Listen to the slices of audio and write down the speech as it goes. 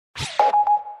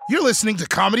You're listening to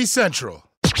Comedy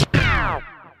Central.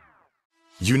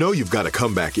 You know you've got a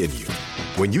comeback in you.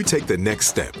 When you take the next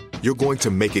step, you're going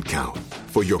to make it count.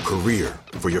 For your career,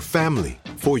 for your family,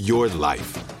 for your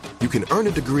life. You can earn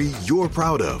a degree you're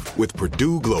proud of with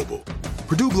Purdue Global.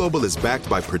 Purdue Global is backed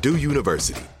by Purdue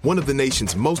University, one of the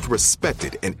nation's most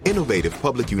respected and innovative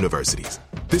public universities.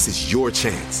 This is your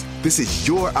chance. This is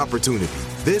your opportunity.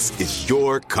 This is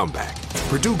your comeback.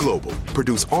 Purdue Global,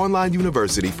 Purdue's online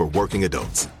university for working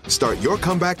adults. Start your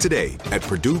comeback today at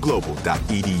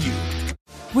purdueglobal.edu.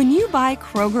 When you buy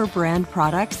Kroger brand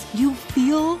products, you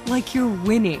feel like you're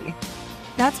winning.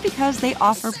 That's because they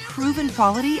offer proven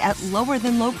quality at lower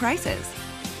than low prices.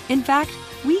 In fact,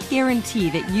 we guarantee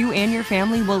that you and your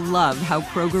family will love how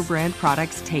Kroger brand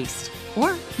products taste,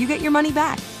 or you get your money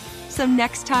back. So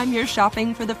next time you're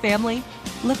shopping for the family,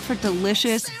 look for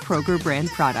delicious Kroger brand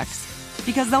products,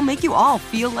 because they'll make you all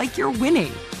feel like you're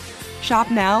winning. Shop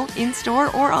now,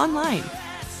 in-store, or online.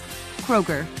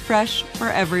 Kroger, fresh for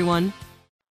everyone.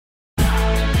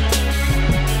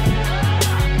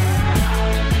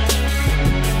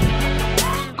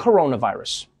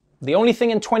 Coronavirus. The only thing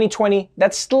in 2020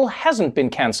 that still hasn't been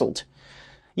cancelled.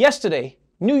 Yesterday,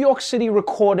 New York City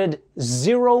recorded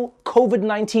 0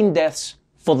 COVID-19 deaths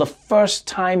for the first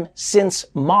time since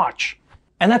March.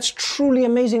 And that's truly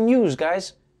amazing news,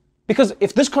 guys. Because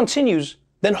if this continues,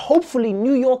 then hopefully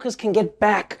New Yorkers can get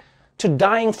back to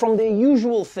dying from their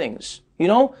usual things. You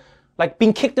know, like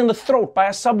being kicked in the throat by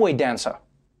a subway dancer.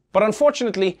 But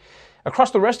unfortunately,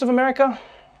 across the rest of America,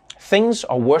 things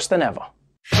are worse than ever.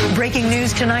 Breaking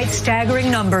news tonight,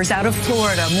 staggering numbers out of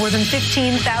Florida. More than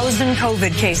 15,000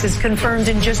 COVID cases confirmed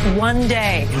in just one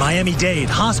day. Miami-Dade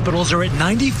hospitals are at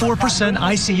 94%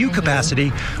 ICU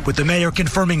capacity, with the mayor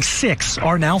confirming 6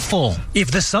 are now full.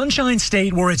 If the Sunshine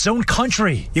State were its own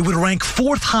country, it would rank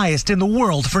 4th highest in the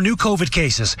world for new COVID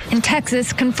cases. In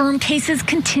Texas, confirmed cases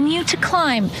continue to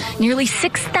climb. Nearly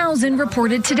 6,000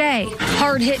 reported today.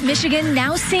 Hard-hit Michigan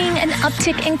now seeing an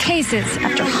uptick in cases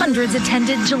after hundreds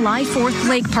attended July 4th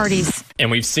lake parties. And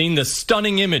we've seen the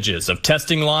stunning images of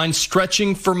testing lines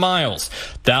stretching for miles.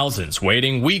 Thousands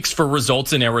waiting weeks for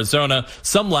results in Arizona.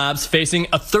 Some labs facing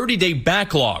a 30-day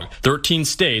backlog. 13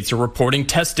 states are reporting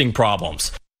testing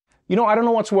problems. You know, I don't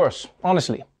know what's worse,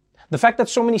 honestly. The fact that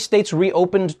so many states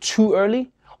reopened too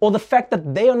early, or the fact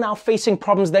that they are now facing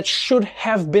problems that should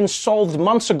have been solved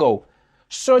months ago.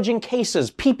 Surging cases,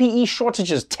 PPE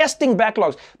shortages, testing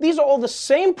backlogs. These are all the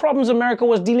same problems America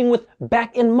was dealing with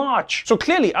back in March. So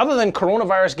clearly, other than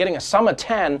coronavirus getting a summer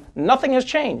tan, nothing has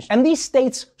changed. And these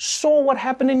states saw what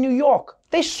happened in New York.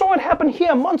 They saw it happen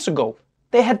here months ago.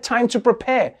 They had time to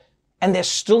prepare, and they're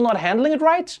still not handling it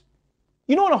right?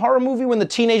 You know in a horror movie when the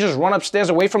teenagers run upstairs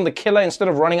away from the killer instead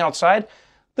of running outside?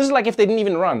 This is like if they didn't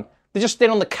even run. They just stayed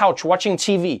on the couch watching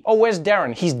TV. Oh, where's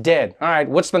Darren? He's dead. All right,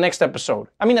 what's the next episode?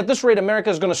 I mean, at this rate, America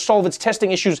is going to solve its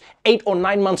testing issues 8 or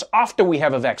 9 months after we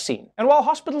have a vaccine. And while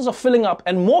hospitals are filling up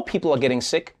and more people are getting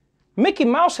sick, Mickey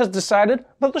Mouse has decided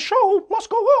that the show must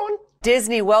go on.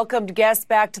 Disney welcomed guests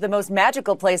back to the most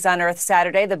magical place on Earth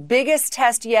Saturday, the biggest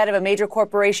test yet of a major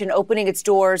corporation opening its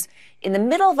doors in the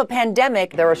middle of a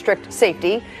pandemic. There are strict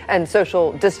safety and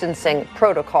social distancing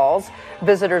protocols.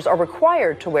 Visitors are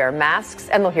required to wear masks,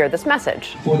 and they'll hear this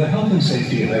message. For the health and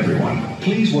safety of everyone,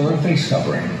 please wear a face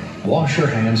covering. Wash your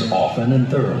hands often and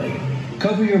thoroughly.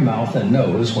 Cover your mouth and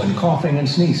nose when coughing and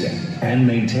sneezing, and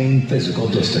maintain physical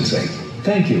distancing.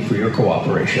 Thank you for your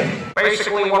cooperation.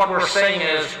 Basically, what we're saying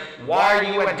is, why are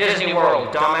you at Disney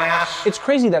World, dumbass? It's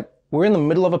crazy that we're in the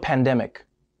middle of a pandemic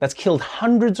that's killed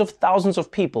hundreds of thousands of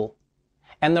people,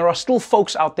 and there are still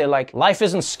folks out there like, life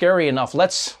isn't scary enough.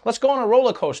 Let's go on a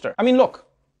roller coaster. I mean, look,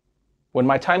 when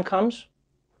my time comes,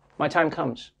 my time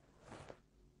comes.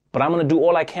 But I'm going to do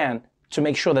all I can to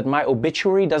make sure that my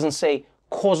obituary doesn't say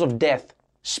cause of death,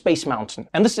 Space Mountain.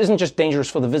 And this isn't just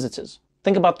dangerous for the visitors.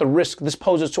 Think about the risk this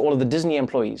poses to all of the Disney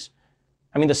employees.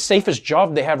 I mean, the safest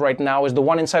job they have right now is the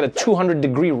one inside a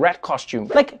 200-degree rat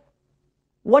costume. Like,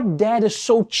 what dad is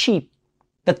so cheap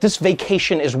that this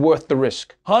vacation is worth the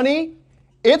risk? Honey,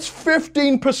 it's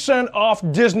 15% off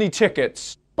Disney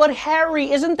tickets. But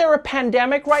Harry, isn't there a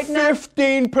pandemic right now?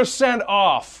 15%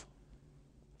 off.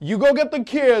 You go get the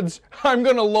kids, I'm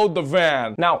gonna load the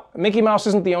van. Now, Mickey Mouse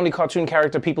isn't the only cartoon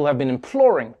character people have been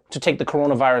imploring to take the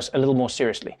coronavirus a little more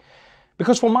seriously.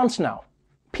 Because for months now,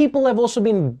 people have also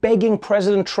been begging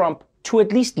President Trump to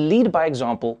at least lead by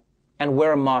example and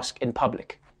wear a mask in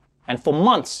public. And for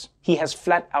months, he has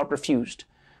flat out refused.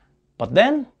 But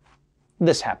then,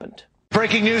 this happened.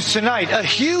 Breaking news tonight, a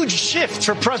huge shift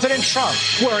for President Trump,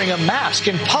 wearing a mask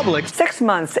in public. 6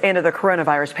 months into the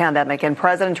coronavirus pandemic, and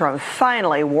President Trump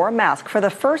finally wore a mask for the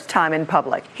first time in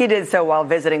public. He did so while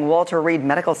visiting Walter Reed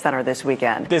Medical Center this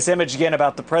weekend. This image again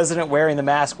about the president wearing the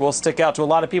mask will stick out to a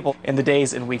lot of people in the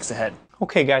days and weeks ahead.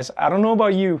 Okay, guys, I don't know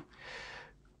about you,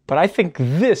 but I think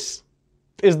this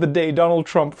is the day Donald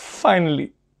Trump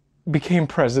finally became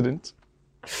president.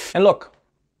 And look,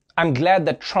 I'm glad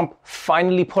that Trump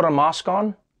finally put a mask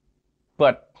on,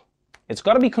 but it's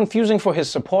got to be confusing for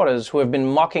his supporters who have been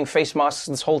mocking face masks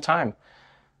this whole time.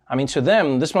 I mean, to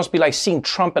them, this must be like seeing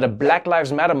Trump at a Black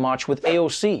Lives Matter march with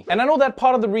AOC. And I know that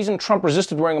part of the reason Trump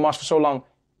resisted wearing a mask for so long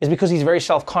is because he's very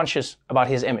self-conscious about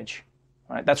his image.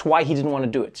 Right? That's why he didn't want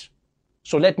to do it.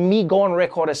 So let me go on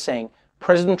record as saying,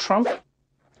 President Trump,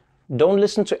 don't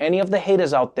listen to any of the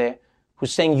haters out there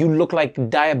who's saying you look like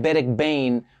Diabetic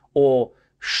Bane or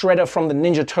Shredder from the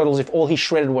Ninja Turtles if all he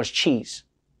shredded was cheese.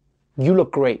 You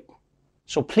look great.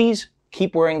 So please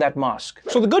keep wearing that mask.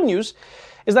 So the good news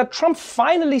is that Trump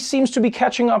finally seems to be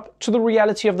catching up to the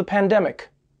reality of the pandemic.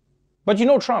 But you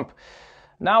know Trump,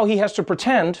 now he has to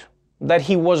pretend that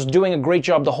he was doing a great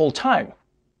job the whole time,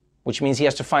 which means he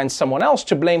has to find someone else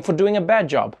to blame for doing a bad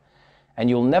job.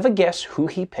 And you'll never guess who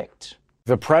he picked.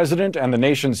 The president and the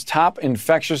nation's top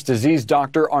infectious disease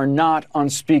doctor are not on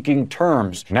speaking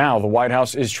terms. Now the White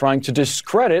House is trying to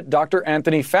discredit Dr.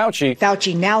 Anthony Fauci.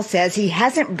 Fauci now says he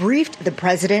hasn't briefed the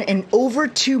president in over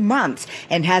 2 months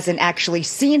and hasn't actually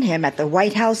seen him at the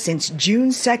White House since June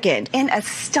 2nd. In a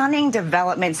stunning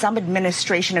development, some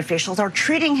administration officials are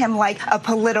treating him like a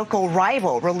political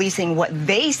rival, releasing what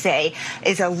they say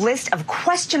is a list of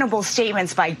questionable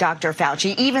statements by Dr.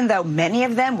 Fauci, even though many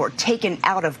of them were taken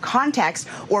out of context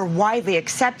or widely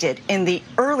accepted in the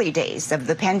early days of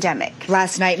the pandemic.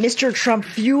 Last night, Mr. Trump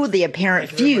fueled the apparent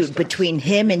feud between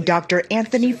him and Dr.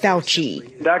 Anthony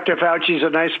Fauci. Dr. Fauci's a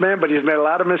nice man, but he's made a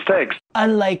lot of mistakes.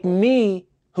 Unlike me,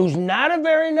 who's not a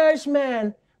very nice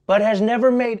man, but has never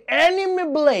made any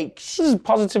mistakes. This is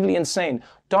positively insane.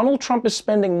 Donald Trump is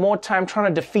spending more time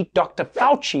trying to defeat Dr.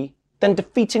 Fauci than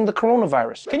defeating the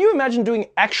coronavirus. Can you imagine doing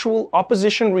actual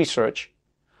opposition research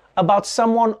about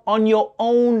someone on your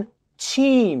own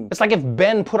team? It's like if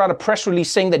Ben put out a press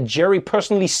release saying that Jerry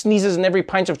personally sneezes in every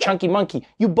pint of Chunky Monkey.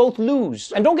 You both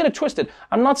lose. And don't get it twisted.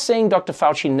 I'm not saying Dr.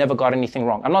 Fauci never got anything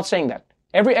wrong. I'm not saying that.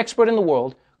 Every expert in the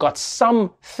world got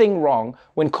something wrong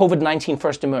when COVID-19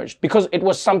 first emerged because it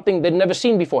was something they'd never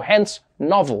seen before, hence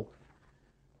novel.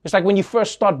 It's like when you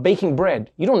first start baking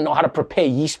bread. You don't know how to prepare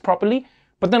yeast properly,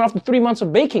 but then after 3 months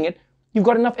of baking it, you've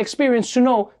got enough experience to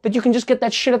know that you can just get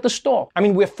that shit at the store. I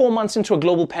mean, we're 4 months into a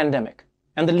global pandemic,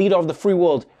 and the leader of the free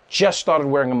world just started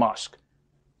wearing a mask.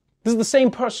 This is the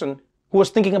same person who was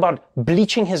thinking about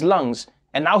bleaching his lungs,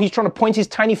 and now he's trying to point his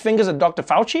tiny fingers at Dr.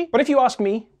 Fauci? But if you ask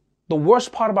me, the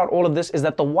worst part about all of this is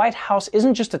that the White House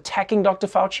isn't just attacking Dr.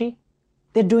 Fauci,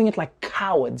 they're doing it like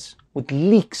cowards with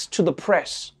leaks to the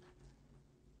press.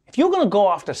 If you're going to go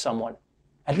after someone,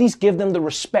 at least give them the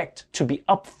respect to be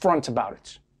upfront about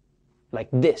it. Like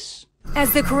this.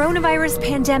 As the coronavirus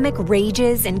pandemic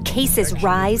rages and cases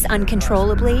rise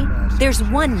uncontrollably, there's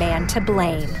one man to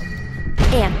blame.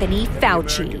 Anthony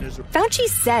Fauci. Fauci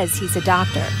says he's a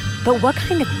doctor, but what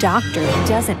kind of doctor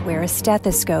doesn't wear a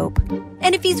stethoscope?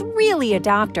 And if he's really a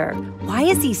doctor, why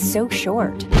is he so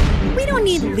short? We don't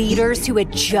need leaders who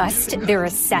adjust their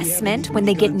assessment when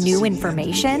they get new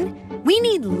information. We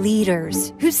need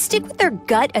leaders who stick with their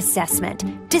gut assessment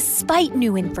despite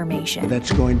new information.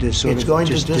 That's going to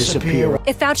just disappear.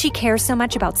 If Fauci cares so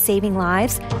much about saving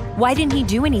lives, why didn't he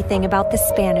do anything about the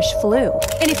Spanish flu?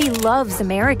 And if he loves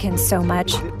Americans so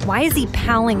much, why is he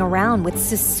palling around with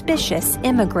suspicious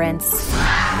immigrants?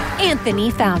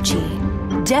 Anthony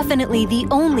Fauci. Definitely the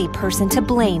only person to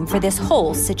blame for this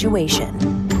whole situation.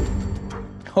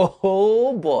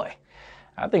 Oh boy.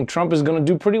 I think Trump is going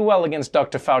to do pretty well against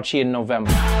Dr. Fauci in November.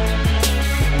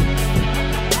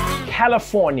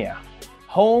 California,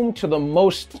 home to the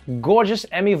most gorgeous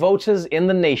Emmy voters in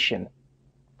the nation.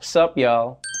 Sup,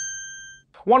 y'all?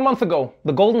 1 month ago,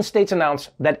 the Golden State announced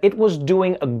that it was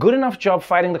doing a good enough job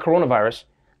fighting the coronavirus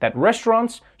that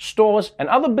restaurants, stores, and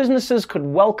other businesses could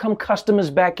welcome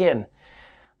customers back in.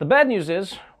 The bad news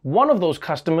is, one of those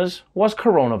customers was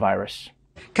coronavirus.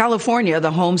 California, the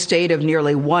home state of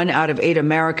nearly 1 out of 8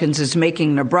 Americans, is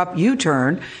making an abrupt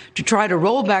U-turn to try to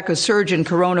roll back a surge in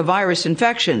coronavirus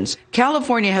infections.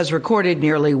 California has recorded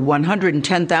nearly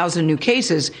 110,000 new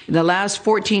cases in the last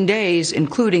 14 days,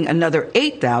 including another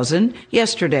 8,000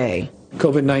 yesterday.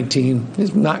 COVID-19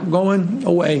 is not going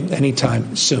away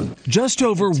anytime soon. Just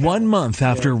over 1 month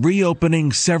after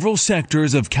reopening several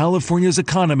sectors of California's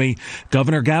economy,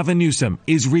 Governor Gavin Newsom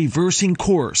is reversing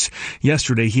course.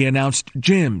 Yesterday, he announced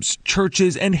gyms,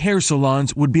 churches, and hair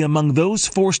salons would be among those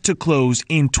forced to close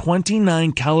in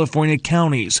 29 California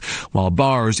counties, while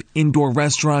bars, indoor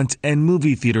restaurants, and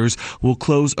movie theaters will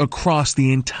close across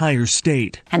the entire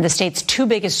state. And the state's two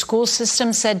biggest school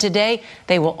systems said today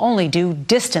they will only do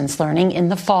distance learning in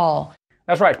the fall.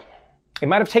 That's right. It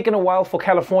might have taken a while for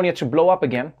California to blow up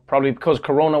again, probably because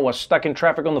Corona was stuck in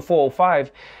traffic on the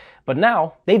 405. But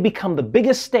now they've become the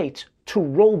biggest state to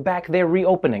roll back their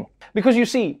reopening. Because you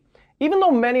see, even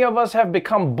though many of us have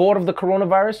become bored of the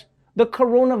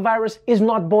coronavirus is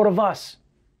not bored of us.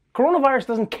 Coronavirus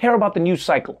doesn't care about the news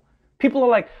cycle. People are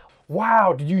like,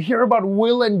 wow, did you hear about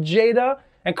Will and Jada?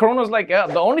 And Corona's like,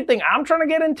 the only thing I'm trying to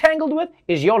get entangled with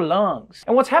is your lungs.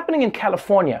 And what's happening in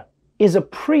California is a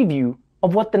preview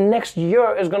of what the next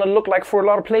year is going to look like for a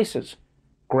lot of places.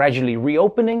 Gradually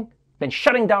reopening, then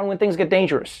shutting down when things get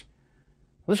dangerous.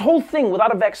 This whole thing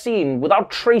without a vaccine,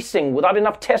 without tracing, without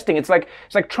enough testing, it's like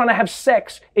trying to have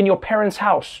sex in your parents'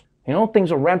 house. You know,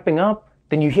 things are ramping up,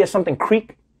 then you hear something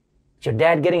creak. It's your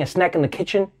dad getting a snack in the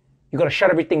kitchen. You got to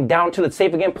shut everything down till it's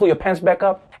safe again, pull your pants back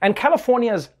up. And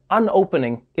California's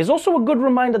unopening is also a good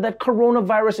reminder that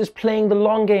coronavirus is playing the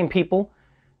long game, people.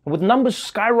 With numbers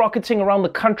skyrocketing around the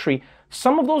country,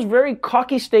 some of those very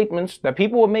cocky statements that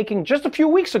people were making just a few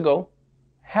weeks ago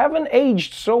haven't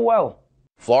aged so well.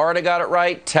 Florida got it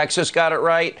right, Texas got it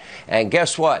right, and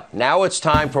guess what? Now it's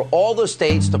time for all the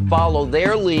states to follow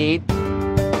their lead.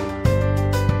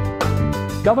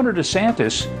 Governor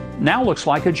DeSantis now looks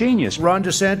like a genius. Ron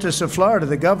DeSantis of Florida,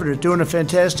 the governor, doing a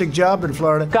fantastic job in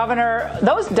Florida. Governor,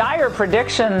 those dire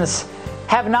predictions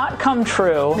have not come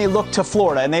true. They look to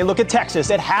Florida and they look at Texas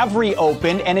that have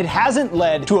reopened, and it hasn't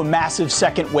led to a massive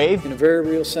second wave. In a very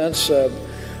real sense,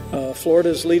 Florida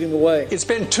is leading the way. It's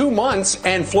been 2 months,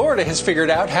 and Florida has figured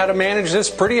out how to manage this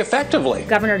pretty effectively.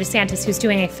 Governor DeSantis, who's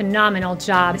doing a phenomenal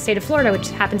job. The state of Florida, which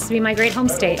happens to be my great home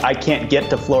state. I can't get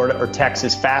to Florida or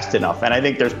Texas fast enough, and I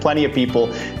think there's plenty of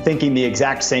people thinking the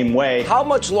exact same way. How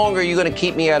much longer are you going to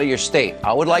keep me out of your state?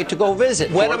 I would like to go visit.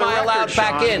 When am I allowed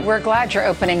back in? We're glad you're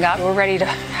opening up. We're ready to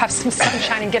have some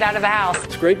sunshine and get out of the house.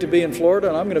 It's great to be in Florida,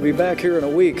 and I'm going to be back here in a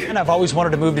week. And I've always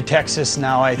wanted to move to Texas.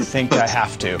 Now I think I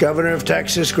have to. Governor of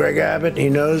Texas, Greg Abbott, he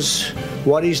knows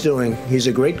what he's doing. He's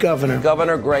a great governor.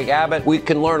 Governor Greg Abbott, we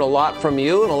can learn a lot from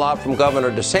you and a lot from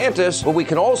Governor DeSantis, but we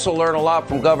can also learn a lot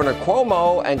from Governor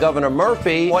Cuomo and Governor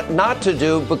Murphy what not to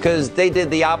do, because they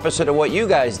did the opposite of what you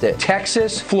guys did.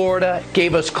 Texas, Florida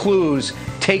gave us clues.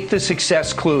 Take the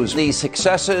success clues. The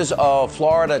successes of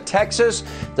Florida, Texas,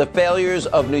 the failures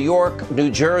of New York,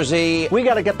 New Jersey. We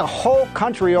got to get the whole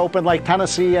country open like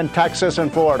Tennessee and Texas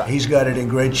and Florida. He's got it in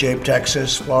great shape.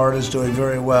 Texas, Florida's doing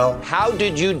very well. How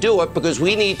did you do it? Because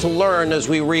we need to learn as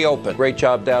we reopen. Great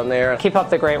job down there. Keep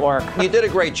up the great work. You did a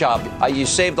great job. You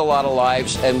saved a lot of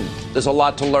lives, and there's a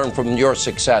lot to learn from your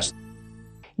success.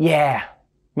 Yeah,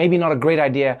 maybe not a great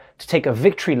idea to take a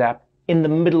victory lap in the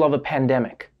middle of a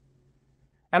pandemic.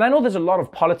 And I know there's a lot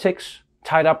of politics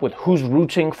tied up with who's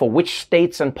rooting for which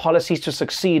states and policies to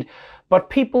succeed, but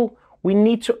people, we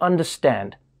need to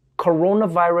understand,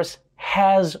 coronavirus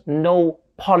has no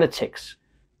politics.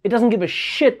 It doesn't give a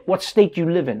shit what state you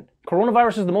live in.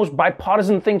 Coronavirus is the most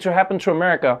bipartisan thing to happen to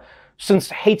America since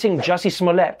hating Jussie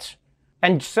Smollett.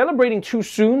 And celebrating too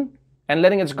soon and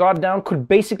letting its guard down could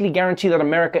basically guarantee that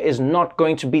America is not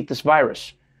going to beat this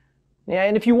virus. Yeah,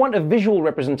 and if you want a visual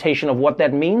representation of what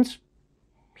that means,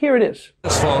 here it is.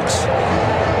 Folks. I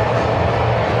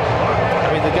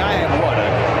mean, the guy had what, a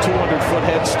 200-foot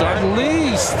head start? At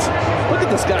least. Look at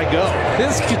this guy go.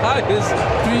 This guy is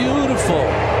beautiful.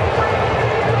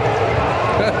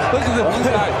 Look at the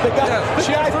guy.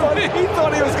 He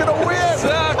thought he was going to win.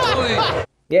 Exactly.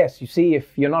 Yes, you see,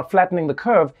 if you're not flattening the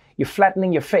curve, you're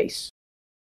flattening your face.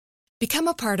 Become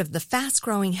a part of the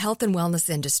fast-growing health and wellness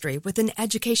industry with an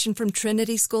education from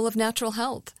Trinity School of Natural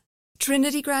Health.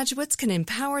 Trinity graduates can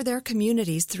empower their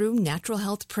communities through natural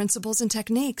health principles and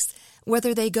techniques,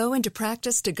 whether they go into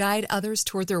practice to guide others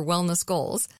toward their wellness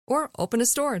goals or open a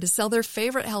store to sell their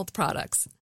favorite health products.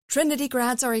 Trinity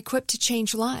grads are equipped to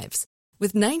change lives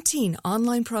with 19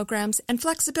 online programs and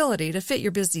flexibility to fit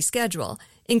your busy schedule,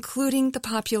 including the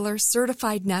popular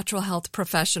Certified Natural Health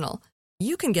Professional.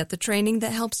 You can get the training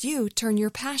that helps you turn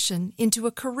your passion into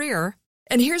a career.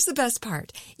 And here's the best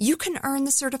part. You can earn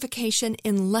the certification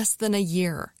in less than a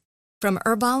year. From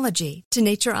herbology to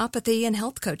naturopathy and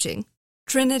health coaching,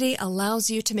 Trinity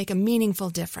allows you to make a meaningful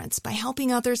difference by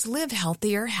helping others live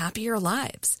healthier, happier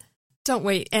lives. Don't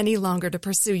wait any longer to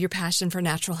pursue your passion for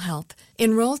natural health.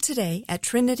 Enroll today at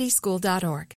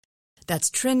trinityschool.org.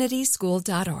 That's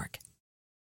trinityschool.org.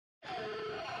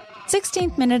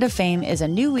 16th Minute of Fame is a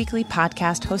new weekly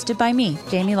podcast hosted by me,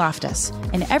 Jamie Loftus.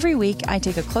 And every week, I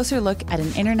take a closer look at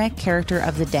an internet character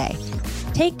of the day.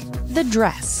 Take the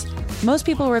dress. Most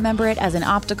people remember it as an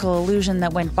optical illusion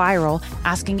that went viral,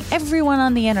 asking everyone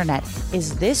on the internet,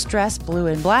 is this dress blue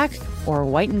and black or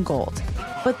white and gold?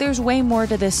 But there's way more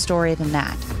to this story than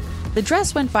that. The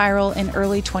dress went viral in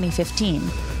early 2015,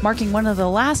 marking one of the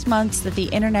last months that the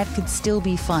internet could still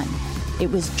be fun. It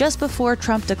was just before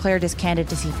Trump declared his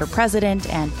candidacy for president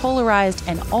and polarized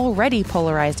an already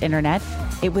polarized internet.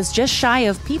 It was just shy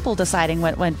of people deciding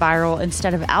what went viral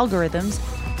instead of algorithms,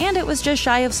 and it was just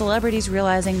shy of celebrities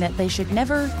realizing that they should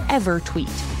never, ever tweet.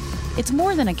 It's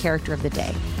more than a character of the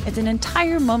day. It's an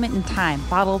entire moment in time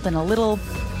bottled in a little,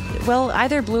 well,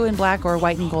 either blue and black or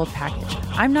white and gold package.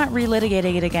 I'm not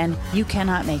relitigating it again. You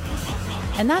cannot make me.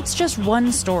 And that's just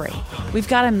one story. We've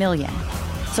got a million.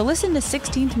 So listen to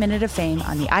 16th Minute of Fame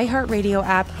on the iHeartRadio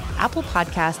app, Apple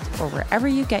Podcasts, or wherever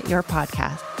you get your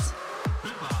podcasts.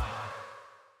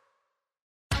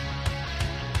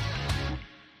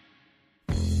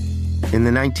 In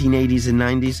the 1980s and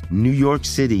 90s, New York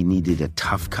City needed a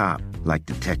tough cop like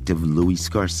Detective Louis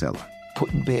Scarcella.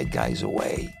 Putting bad guys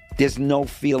away. There's no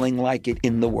feeling like it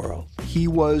in the world. He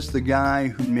was the guy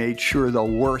who made sure the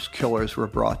worst killers were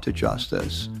brought to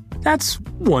justice. That's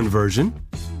one version.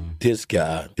 This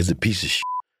guy is a piece of shit.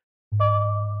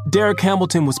 Derek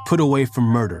Hamilton was put away for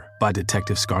murder by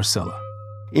Detective Scarcella.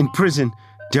 In prison,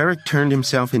 Derek turned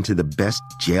himself into the best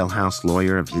jailhouse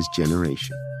lawyer of his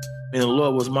generation. And the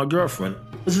law was my girlfriend.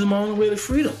 This is my only way to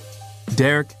freedom.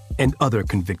 Derek and other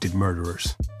convicted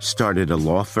murderers started a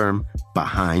law firm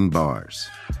behind bars.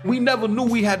 We never knew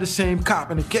we had the same cop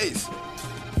in the case.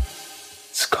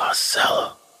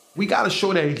 Scarcella. We gotta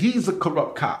show that he's a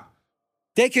corrupt cop.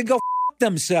 They can go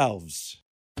themselves.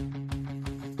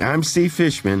 I'm Steve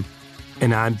Fishman.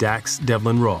 And I'm Dax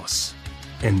Devlin Ross.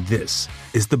 And this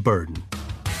is The Burden.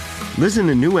 Listen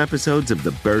to new episodes of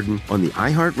The Burden on the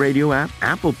iHeartRadio app,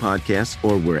 Apple Podcasts,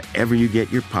 or wherever you get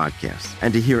your podcasts.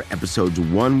 And to hear episodes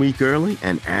 1 week early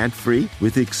and ad-free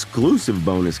with exclusive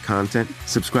bonus content,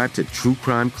 subscribe to True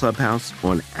Crime Clubhouse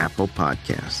on Apple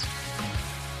Podcasts.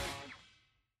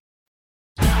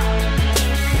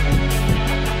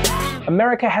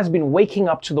 America has been waking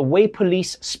up to the way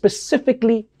police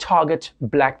specifically target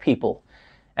black people.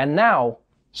 And now,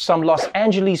 some Los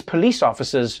Angeles police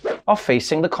officers are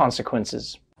facing the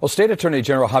consequences. Well, State Attorney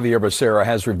General Javier Becerra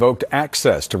has revoked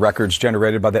access to records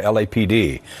generated by the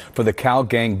LAPD for the Cal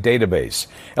Gang database.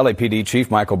 LAPD Chief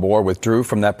Michael Moore withdrew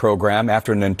from that program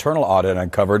after an internal audit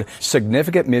uncovered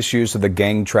significant misuse of the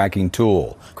gang tracking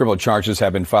tool. Criminal charges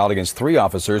have been filed against 3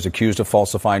 officers accused of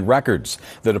falsifying records.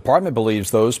 The department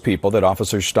believes those people that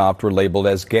officers stopped were labeled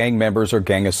as gang members or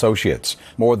gang associates.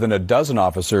 More than a dozen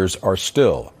officers are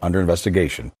still under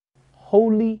investigation.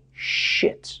 Holy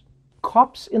shit.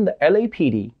 Cops in the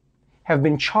LAPD have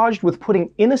been charged with putting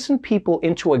innocent people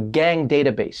into a gang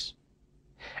database.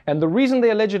 And the reason they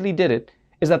allegedly did it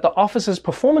is that the officers'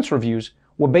 performance reviews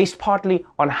were based partly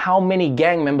on how many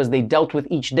gang members they dealt with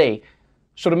each day.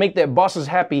 So to make their bosses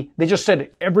happy, they just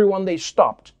said everyone they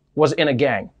stopped was in a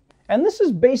gang. And this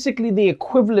is basically the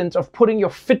equivalent of putting your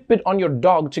Fitbit on your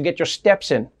dog to get your steps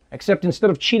in. Except instead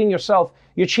of cheating yourself,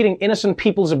 you're cheating innocent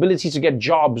people's ability to get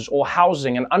jobs or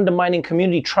housing and undermining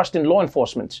community trust in law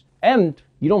enforcement. And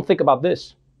you don't think about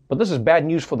this, but this is bad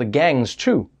news for the gangs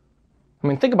too. I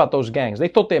mean, think about those gangs. They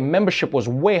thought their membership was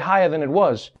way higher than it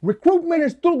was. Recruitment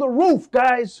is through the roof,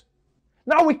 guys.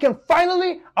 Now we can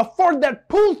finally afford that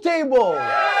pool table.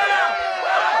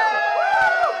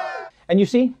 And you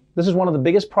see, this is one of the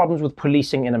biggest problems with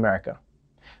policing in America.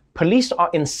 Police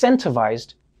are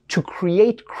incentivized to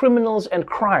create criminals and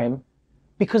crime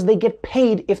because they get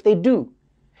paid if they do.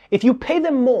 If you pay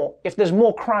them more, if there's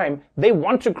more crime, they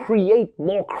want to create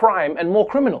more crime and more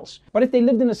criminals. But if they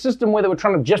lived in a system where they were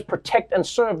trying to just protect and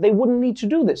serve, they wouldn't need to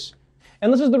do this.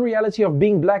 And this is the reality of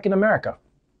being black in America.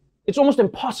 It's almost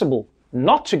impossible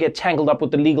not to get tangled up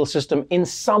with the legal system in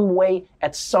some way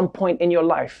at some point in your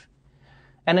life.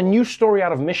 And a new story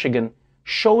out of Michigan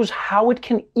shows how it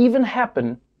can even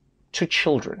happen to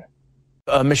children.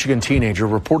 A Michigan teenager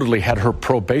reportedly had her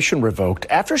probation revoked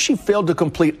after she failed to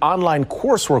complete online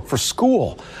coursework for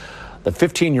school. The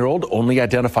 15-year-old, only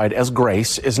identified as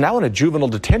Grace, is now in a juvenile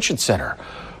detention center.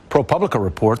 ProPublica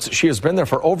reports she has been there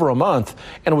for over a month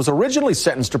and was originally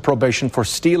sentenced to probation for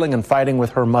stealing and fighting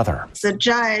with her mother. The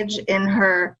judge, in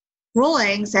her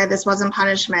ruling, said this wasn't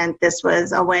punishment. This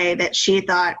was a way that she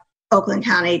thought Oakland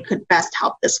County could best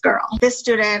help this girl. This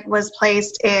student was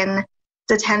placed in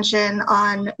detention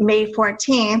on May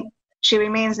 14th. She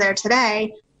remains there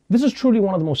today. This is truly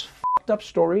one of the most fucked up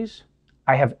stories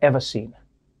I have ever seen.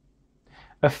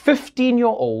 A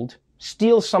 15-year-old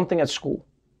steals something at school,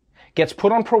 gets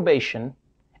put on probation,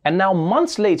 and now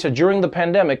months later during the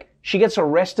pandemic, she gets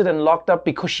arrested and locked up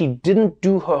because she didn't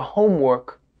do her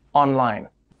homework online.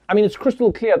 I mean, it's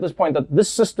crystal clear at this point that this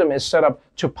system is set up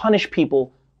to punish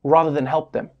people rather than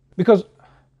help them. Because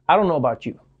I don't know about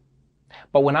you,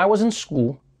 but when I was in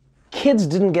school, kids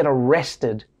didn't get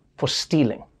arrested for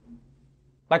stealing.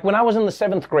 Like when I was in the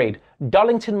 7th grade,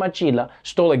 Darlington Machila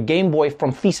stole a Game Boy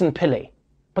from Thiessen Pillay.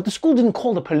 But the school didn't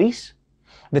call the police.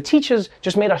 The teachers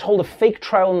just made us hold a fake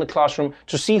trial in the classroom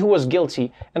to see who was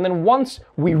guilty. And then once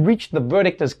we reached the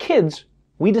verdict as kids,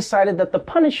 we decided that the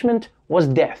punishment was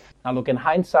death. Now look, in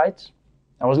hindsight,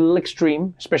 that was a little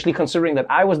extreme, especially considering that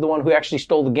I was the one who actually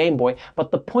stole the Game Boy.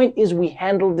 But the point is we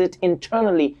handled it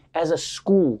internally as a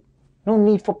school. No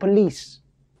need for police.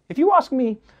 If you ask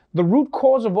me, the root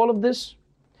cause of all of this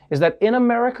is that in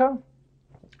America,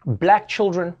 black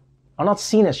children are not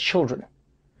seen as children.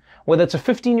 Whether it's a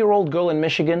 15-year-old girl in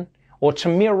Michigan or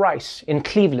Tamir Rice in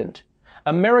Cleveland,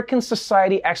 American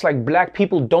society acts like black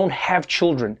people don't have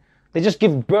children. They just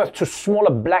give birth to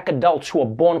smaller black adults who are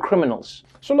born criminals.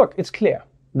 So look, it's clear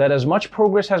that as much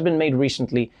progress has been made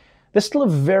recently, there's still a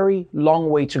very long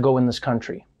way to go in this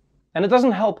country. And it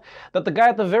doesn't help that the guy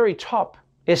at the very top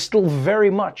is still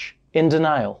very much in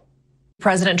denial.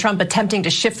 President Trump attempting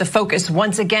to shift the focus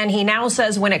once again. He now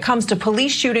says when it comes to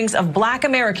police shootings of black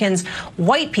Americans,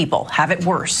 white people have it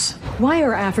worse. Why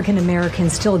are African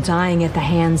Americans still dying at the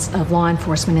hands of law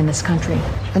enforcement in this country?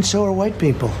 And so are white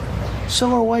people.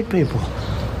 So are white people.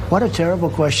 What a terrible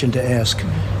question to ask.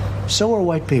 So are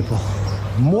white people.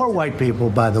 More white people,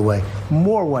 by the way.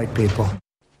 More white people.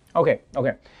 Okay.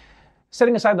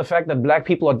 Setting aside the fact that black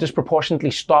people are disproportionately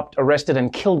stopped, arrested,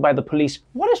 and killed by the police,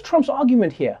 what is Trump's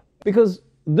argument here? Because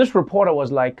this reporter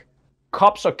was like,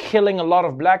 cops are killing a lot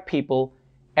of black people,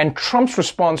 and Trump's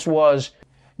response was,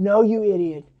 no, you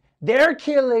idiot. They're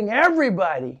killing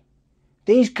everybody.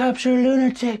 These cops are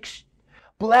lunatics.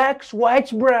 Blacks,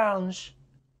 whites, browns.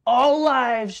 All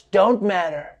lives don't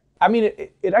matter. I mean,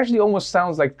 it actually almost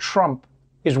sounds like Trump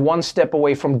is one step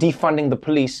away from defunding the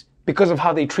police because of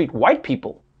how they treat white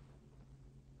people.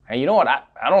 And you know what?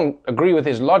 I don't agree with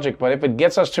his logic, but if it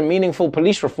gets us to meaningful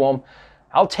police reform,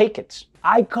 I'll take it.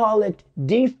 I call it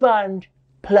defund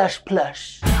plus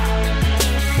plus.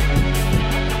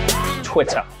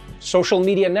 Twitter, social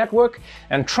media network,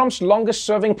 and Trump's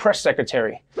longest-serving press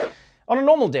secretary. On a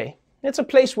normal day, it's a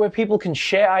place where people can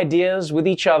share ideas with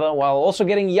each other while also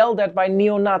getting yelled at by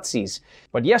neo-Nazis.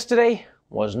 But yesterday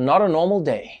was not a normal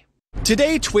day.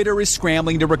 Today, Twitter is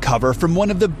scrambling to recover from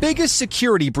one of the biggest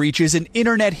security breaches in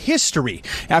internet history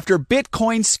after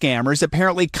Bitcoin scammers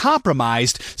apparently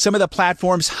compromised some of the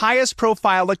platform's highest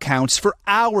profile accounts for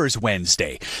hours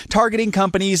Wednesday, targeting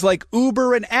companies like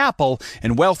Uber and Apple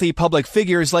and wealthy public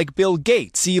figures like Bill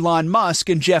Gates, Elon Musk,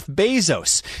 and Jeff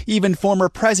Bezos, even former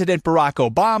President Barack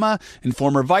Obama and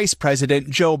former Vice President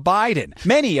Joe Biden.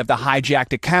 Many of the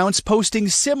hijacked accounts posting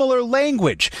similar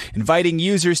language, inviting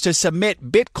users to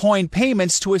submit Bitcoin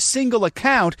payments to a single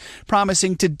account,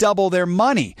 promising to double their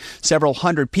money. Several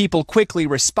hundred people quickly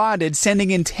responded, sending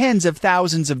in tens of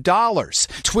thousands of dollars.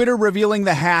 Twitter revealing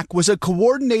the hack was a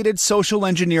coordinated social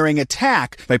engineering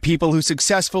attack by people who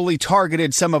successfully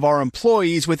targeted some of our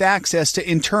employees with access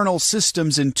to internal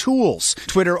systems and tools.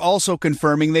 Twitter also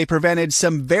confirming they prevented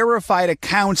some verified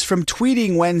accounts from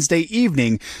tweeting Wednesday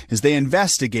evening as they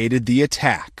investigated the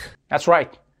attack. That's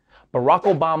right. Barack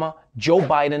Obama, Joe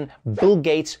Biden, Bill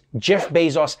Gates, Jeff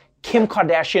Bezos, Kim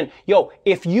Kardashian. Yo,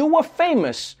 if you were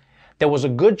famous, there was a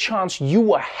good chance you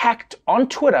were hacked on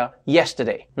Twitter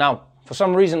yesterday. Now, for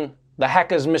some reason, the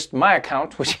hackers missed my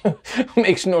account, which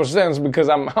makes no sense because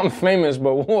I'm famous,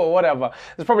 but whatever.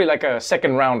 It's probably like a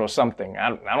second round or something.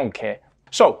 I don't care.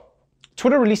 So,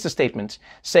 Twitter released a statement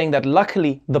saying that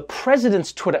luckily the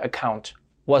president's Twitter account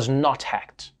was not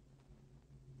hacked.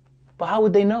 But how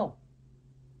would they know?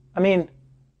 I mean,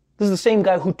 this is the same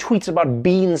guy who tweets about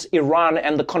beans, Iran,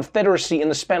 and the Confederacy in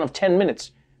the span of 10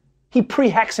 minutes. He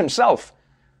pre-hacks himself.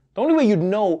 The only way you'd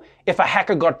know if a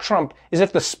hacker got Trump is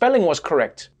if the spelling was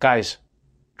correct. Guys,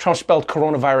 Trump spelled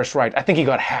coronavirus right. I think he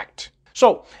got hacked.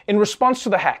 So, in response to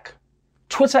the hack,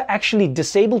 Twitter actually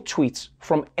disabled tweets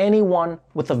from anyone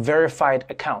with a verified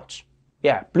account.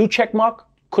 Yeah, blue check mark,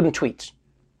 couldn't tweet.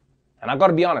 And I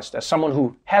gotta be honest, as someone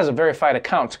who has a verified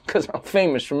account, because I'm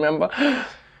famous, remember?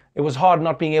 It was hard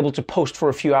not being able to post for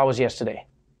a few hours yesterday,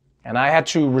 and I had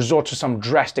to resort to some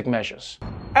drastic measures.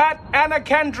 At Anna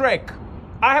Kendrick.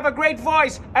 I have a great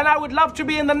voice, and I would love to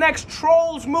be in the next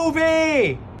Trolls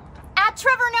movie. At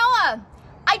Trevor Noah.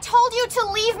 I told you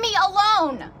to leave me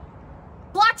alone.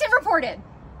 Blocked and reported.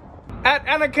 At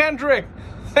Anna Kendrick.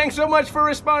 Thanks so much for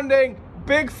responding.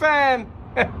 Big fan.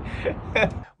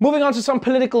 Moving on to some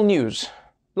political news.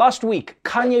 Last week,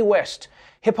 Kanye West,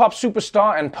 hip-hop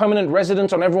superstar and permanent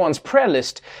resident on everyone's prayer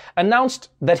list, announced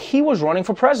that he was running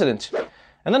for president.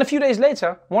 And then a few days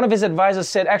later, one of his advisors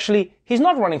said, actually, he's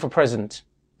not running for president.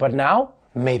 But now,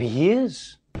 maybe he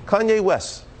is. Kanye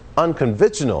West's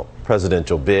unconventional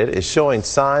presidential bid is showing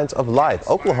signs of life.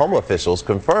 Oklahoma officials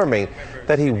confirming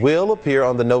that he will appear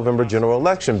on the November general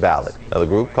election ballot. Now, the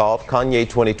group called Kanye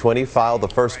 2020 filed the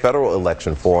first federal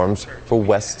election forms for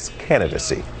West's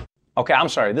candidacy. Okay, I'm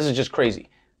sorry, this is just crazy.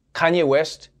 Kanye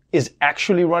West is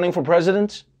actually running for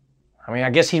president? I mean, I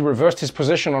guess he reversed his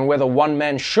position on whether one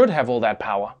man should have all that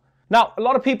power. Now, a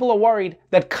lot of people are worried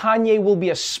that Kanye will be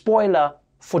a spoiler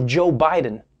for Joe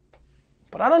Biden.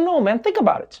 But I don't know, man. Think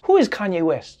about it. Who is Kanye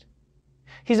West?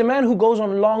 He's a man who goes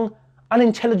on long,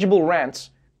 unintelligible rants,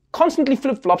 constantly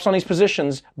flip-flops on his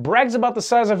positions, brags about the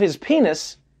size of his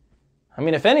penis. I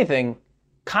mean, if anything,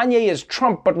 Kanye is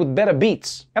Trump, but with better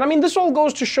beats. And I mean, this all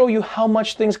goes to show you how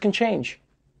much things can change.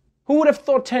 Who would have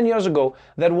thought 10 years ago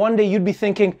that one day you'd be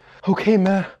thinking, okay,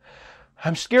 man,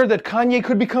 I'm scared that Kanye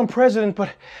could become president, but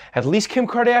at least Kim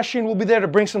Kardashian will be there to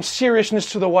bring some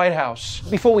seriousness to the White House.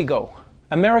 Before we go,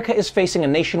 America is facing a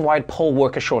nationwide poll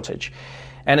worker shortage.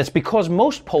 And it's because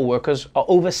most poll workers are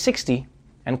over 60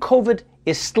 and COVID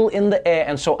is still in the air,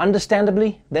 and so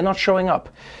understandably, they're not showing up.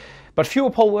 But fewer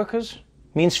poll workers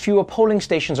means fewer polling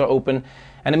stations are open,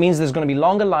 and it means there's going to be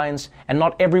longer lines, and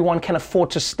not everyone can afford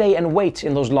to stay and wait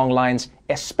in those long lines,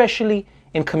 especially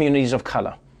in communities of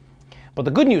color. But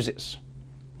the good news is,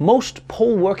 most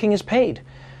poll working is paid,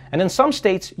 and in some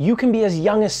states, you can be as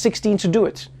young as 16 to do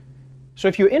it. So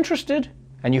if you're interested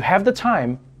and you have the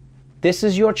time, this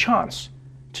is your chance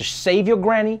to save your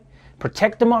granny,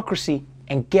 protect democracy,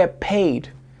 and get paid.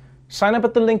 Sign up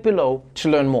at the link below to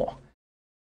learn more.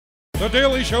 The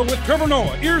Daily Show with Trevor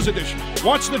Noah, Ears Edition.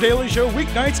 Watch The Daily Show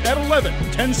weeknights at 11,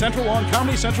 10 Central on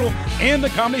Comedy Central and the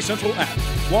Comedy Central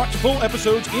app. Watch full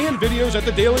episodes and videos at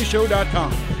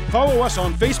thedailyshow.com. Follow us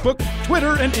on Facebook,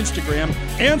 Twitter, and Instagram,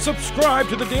 and subscribe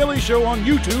to The Daily Show on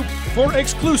YouTube for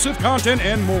exclusive content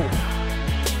and more.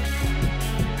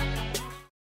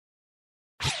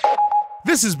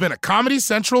 This has been a Comedy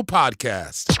Central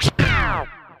podcast.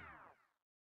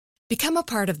 Become a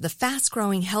part of the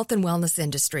fast-growing health and wellness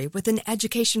industry with an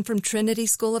education from Trinity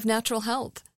School of Natural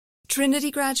Health.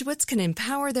 Trinity graduates can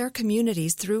empower their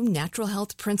communities through natural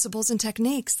health principles and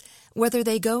techniques, whether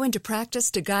they go into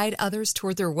practice to guide others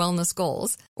toward their wellness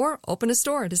goals or open a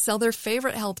store to sell their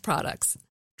favorite health products.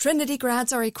 Trinity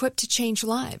grads are equipped to change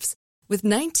lives with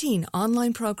 19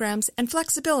 online programs and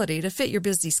flexibility to fit your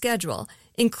busy schedule,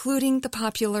 including the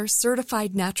popular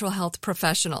Certified Natural Health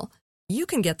Professional. You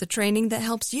can get the training that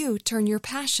helps you turn your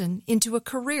passion into a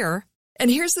career. And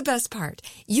here's the best part.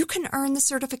 You can earn the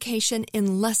certification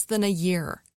in less than a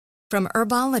year. From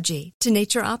herbology to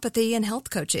naturopathy and health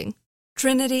coaching,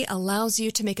 Trinity allows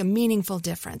you to make a meaningful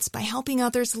difference by helping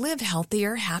others live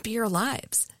healthier, happier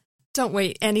lives. Don't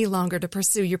wait any longer to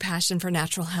pursue your passion for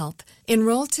natural health.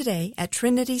 Enroll today at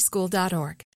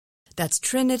trinityschool.org. That's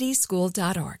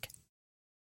trinityschool.org.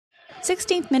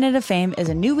 16th Minute of Fame is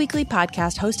a new weekly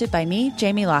podcast hosted by me,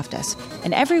 Jamie Loftus.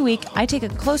 And every week, I take a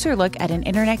closer look at an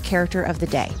internet character of the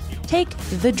day. Take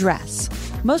the dress.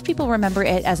 Most people remember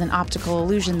it as an optical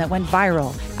illusion that went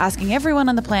viral, asking everyone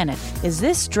on the planet, is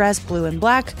this dress blue and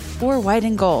black or white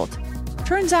and gold?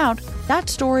 Turns out, that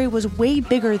story was way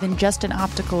bigger than just an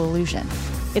optical illusion.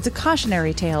 It's a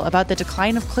cautionary tale about the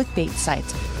decline of clickbait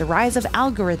sites, the rise of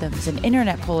algorithms and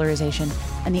internet polarization,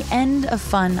 and the end of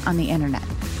fun on the internet.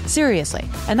 Seriously,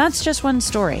 and that's just one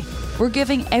story. We're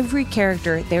giving every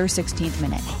character their 16th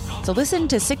minute. So listen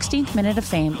to 16th Minute of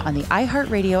Fame on the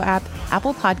iHeartRadio app,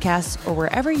 Apple Podcasts, or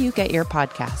wherever you get your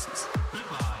podcasts.